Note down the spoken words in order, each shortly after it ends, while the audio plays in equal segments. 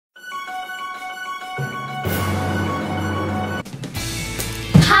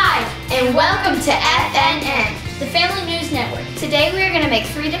Hi, and welcome to FNN, the Family News Network. Today we are going to make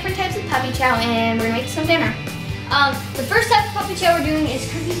 3 different types of Puppy Chow, and we're going to make some dinner. The first type of Puppy Chow we're doing is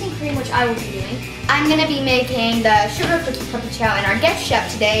cookies and cream, which I will be doing. I'm going to be making the sugar cookie Puppy Chow, and our guest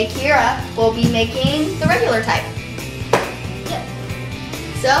chef today, Kira, will be making the regular type. Yep.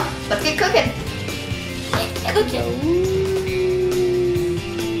 So, let's get cooking.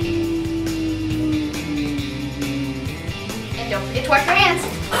 And don't forget to wash your hands.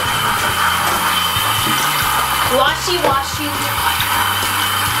 Washy.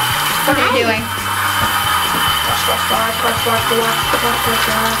 What are you doing? Wash.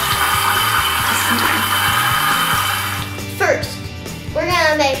 First, we're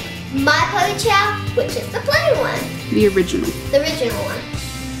gonna make my Puppy Chow, which is the plain one. The original. The original one.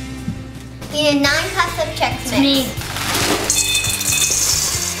 You need 9 cups of Chex Mix. Me.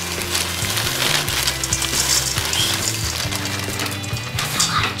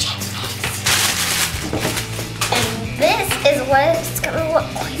 This is what it's gonna look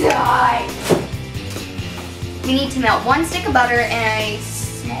like. We need to melt 1 stick of butter in a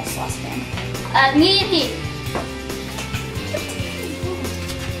small saucepan. Medium heat.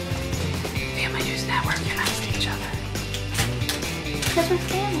 Family News Network, you're nice to each other. Because we're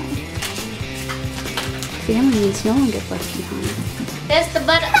family. Family means no one gets left behind. There's the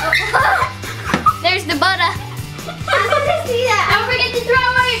butter. There's the butter. I want to see that. Don't forget to throw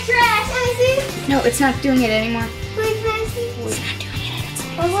away your trash. Can I see? No, it's not doing it anymore. Wait, can I see? It's not doing it.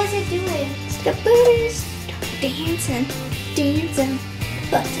 What was it doing? The butter's dancing.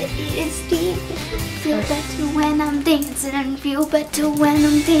 Butter is dancing. Feel better when I'm dancing. Feel better when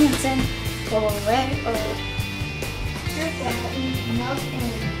I'm dancing. Oh.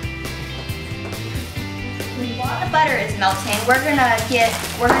 While the butter is melting, we're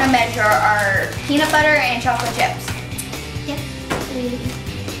gonna measure our peanut butter and chocolate chips. Yep.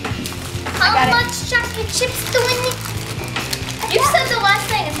 How much chocolate chips do we need? You said the last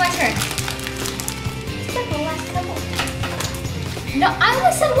thing. It's my turn. Said the last couple. No, I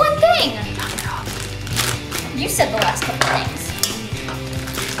only said one thing. You said the last couple things.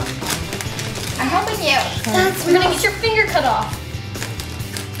 I'm helping you. We're gonna get your finger cut off.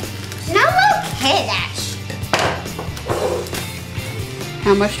 No, I'm okay, that.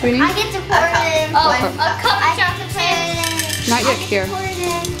 How much do we need? I get to pour it in. Oh, a cup of chocolate chips. Not yet, Kira. Pour it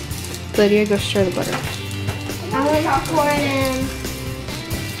in. Lydia, go stir the butter. I'm gonna pour it in.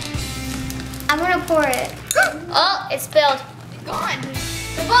 I'm gonna pour it. Oh, it spilled. It's gone.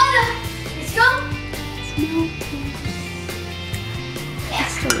 The butter. It's gone.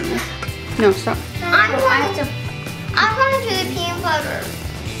 No, stop. I'm gonna do the peanut butter.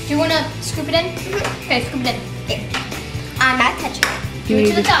 Do you wanna scoop it in? Okay, scoop it in. I'm not touching it. Do it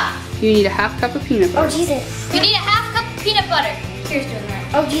to the top. You need a half cup of peanut Oh, butter. Jesus. You need a half cup of peanut butter. Here's doing that.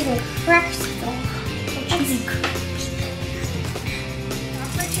 Oh, Jesus. Crackers.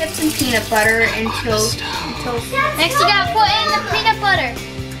 Chocolate chips and peanut butter until next you gotta put in the peanut butter.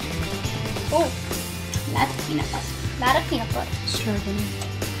 Oh, not peanut butter. Not a peanut butter. Stir it in.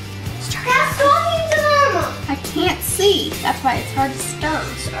 That's talking to Mama. I can't see. That's why it's hard to stir.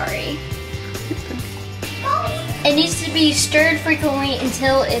 Sorry. It needs to be stirred frequently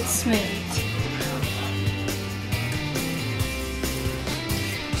until it's smooth.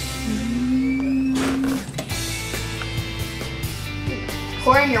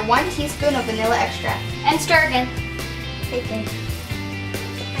 Pour in your 1 teaspoon of vanilla extract and stir again.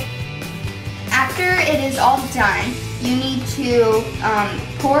 After it is all done, you need to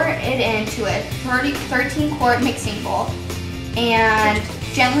pour it into a 13-quart mixing bowl and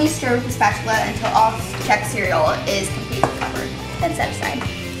gently stir with the spatula until all Chex cereal is completely covered. Then set aside.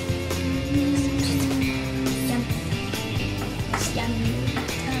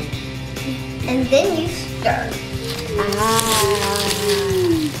 And then you stir.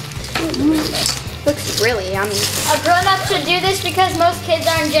 Looks really yummy. A grown-up should do this because most kids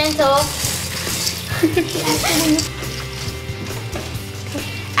aren't gentle.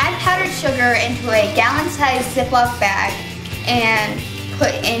 Add powdered sugar into a gallon-sized Ziploc bag and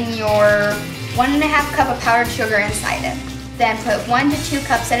put in your 1½ cup of powdered sugar inside it. Then put 1 to 2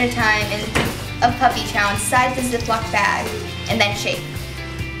 cups at a time of Puppy Chow inside the Ziploc bag and then shake.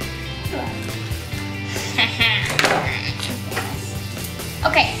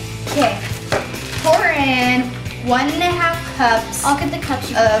 Okay. Pour in 1½ cups I'll get the cups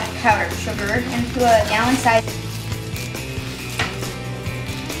of powdered sugar into a gallon size.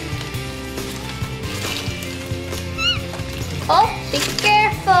 Oh, be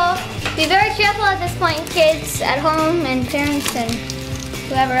careful. Be very careful at this point, kids at home and parents and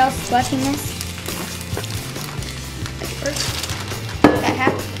whoever else is watching this. first. That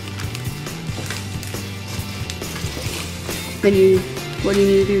half. Then what do you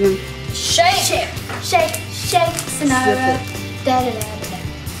need to do then? Shake, shake, shake, Sonara. Da da da da da.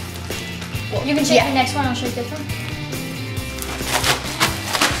 Well, you can shake the next one. I'll shake this one.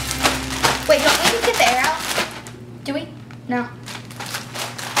 Wait, don't we need to get the air out? Do we? No.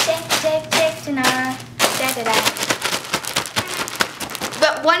 Shake, shake, shake, Sonara. Da da da.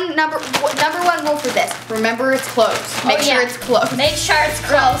 But number one rule for this: remember it's closed. Make sure it's closed. Make sure it's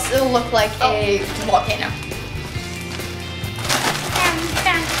closed. Or else it'll look like a volcano.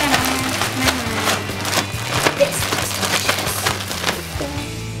 This looks delicious.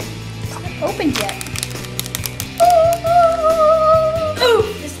 It's not opened yet. Ooh,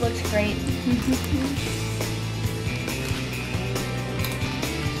 this looks great.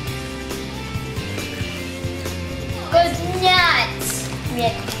 Goes nuts.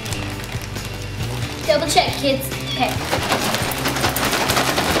 Yeah. Double check, kids. Okay.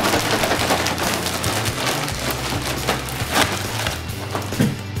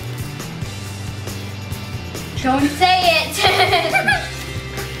 Don't say it.